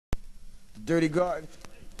Dirty Garden.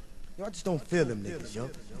 Yo, I just don't feel them niggas, yo.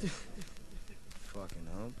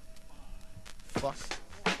 Fucking fuck.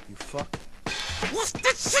 You fuck. What's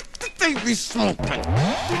that shit that they be smoking?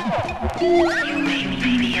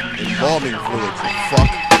 Embalming fluids, you fuck.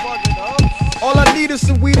 All I need is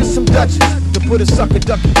some weed and some Dutches to put a sucker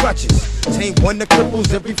duck in crutches. Tame one that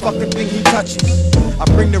cripples every fucking thing he touches. I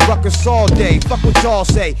bring the ruckus all day, fuck what y'all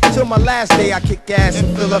say. Till my last day I kick ass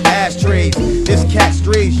and fill up ashtrays. This cat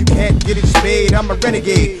strays, you can't get it spayed. I'm a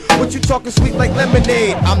renegade. What you talking sweet like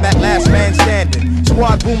lemonade? I'm that last man standing.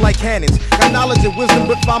 Squad boom like cannons. Got knowledge and wisdom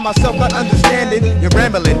but find myself not understanding. You're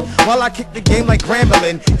rambling while I kick the game like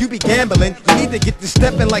Grambling. You be gambling, you need to get to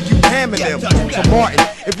stepping like you hamming them. So Martin,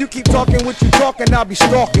 if you keep talking what you talking, I'll be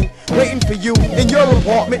stalking, waiting for you in your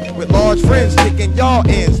apartment with large friends kicking y'all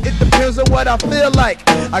ends. It depends on what I feel like.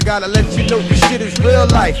 I gotta let you know this shit is real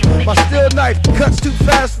life. My steel knife cuts too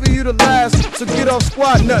fast for you to last. So get off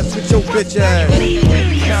squad nuts with your bitch ass.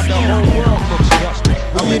 Now the whole world looks dusty.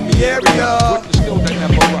 We in the area with the skill that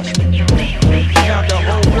never rusted. Now the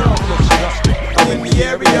whole world looks dusty. We in the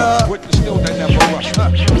area with the skill that never rusted.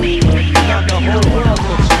 Now the whole world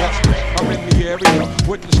looks dusty. I'm in the area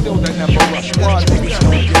with the skill that never rusted.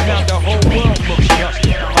 Now the whole world looks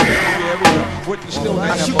dusty. I'm in the area with the skill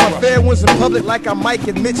that I shoot never my rusted. fair ones in public like I'm Mike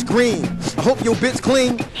and Mitch Green. I hope your bitch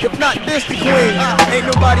clean. If not, this the queen. Ain't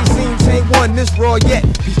nobody seen Tame One this raw yet.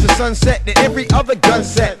 Piece of sunset to every other gun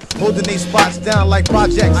set. Holding these spots down like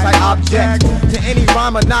projects, I object to any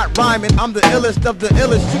rhymer not rhyming. I'm the illest of the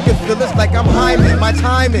illest. You can feel this like I'm Hyman. My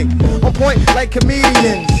timing on point like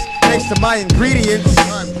comedians. Thanks to my ingredients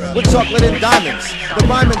with chocolate and diamonds. The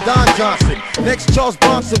rhyming Don Johnson. Next Charles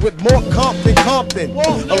Bronson with more comp than Compton.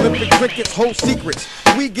 Olympic crickets hold secrets.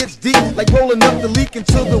 We gets deep like rolling up the leak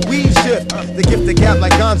until the weed shift. The gift the gap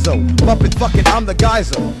like Gonzo. Bumpin' fucking I'm the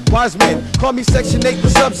geyser. Wise men call me Section 8 the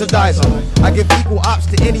subsidizer. I give equal ops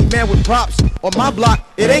to any man with props. On my block,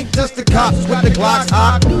 it ain't just the cops with the Glocks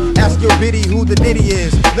hot. Ask your biddy who the nitty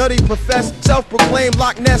is. Nutty profess, self-proclaimed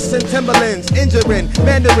Loch Ness and Timberlands. Injuring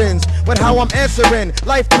Mandarins, but how I'm answering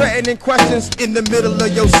life-threatening questions in the middle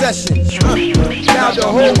of your sessions. Now the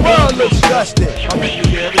whole world looks dusty. I'm in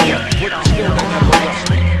the area with the skill that never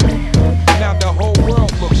rusted. Now the whole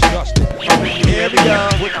world looks dusty. I'm in the area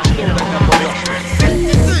with the skill that never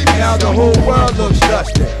rusted. Now the whole world looks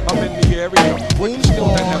dusty. I'm in the area with the skill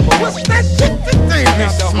that never What's rusted. that shit that they be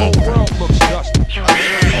Now the whole smoking? world looks dusty.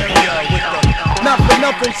 Not for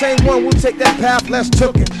nothing, Tame One will take that path less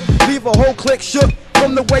tooken. Leave a whole clique shook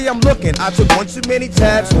from the way I'm looking. I took one too many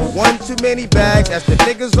tabs, one too many bags. As the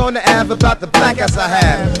niggas on the Ave about the black ass I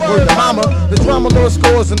have. Word to mama, the drama lord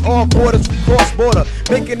scores in all quarters from cross border,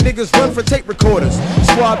 making niggas run for tape recorders.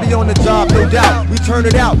 Squad be on the job, no doubt. We turn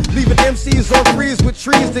it out, leaving MCs on freeze with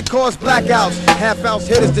trees that cause blackouts. Half ounce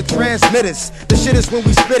hitters, the transmitters. The shit is when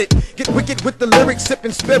we spit it. Get wicked with the lyrics,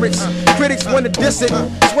 sipping spirits. Critics wanna diss it,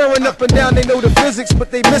 swearing up and down they know the physics, but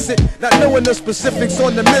they miss it. Not knowing the specifics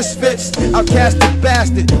on the misfits. Outcasted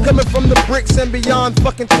bastard, coming from the bricks and beyond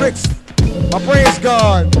fucking tricks. My brain's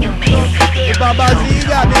gone. Baba Z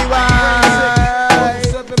got me wide.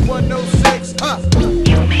 7106. Now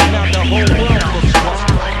the whole world looks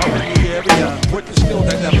dusty. I'm in the area with the skill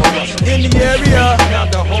that never rusted. In the area, Now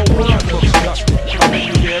the whole world looks dusty. I'm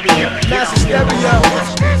in the area master stereo,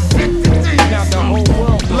 Now the whole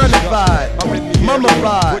world looks dusty. blundified, I'm in the area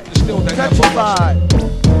mummified, with the skill that never rusted. petrified.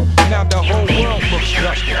 Now the whole world looks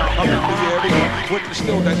dusty. I'm in the area with the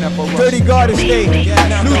skill that never rusted. Dirty Garden State,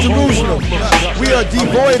 New Jerusalem. We are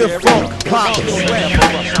devoid of funk, pop,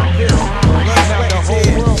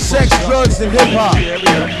 sex, drugs, and hip hop.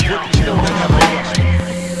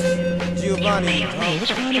 Giovanni, what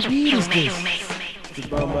kind of weed is this? It's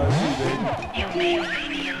Baba Z, baby.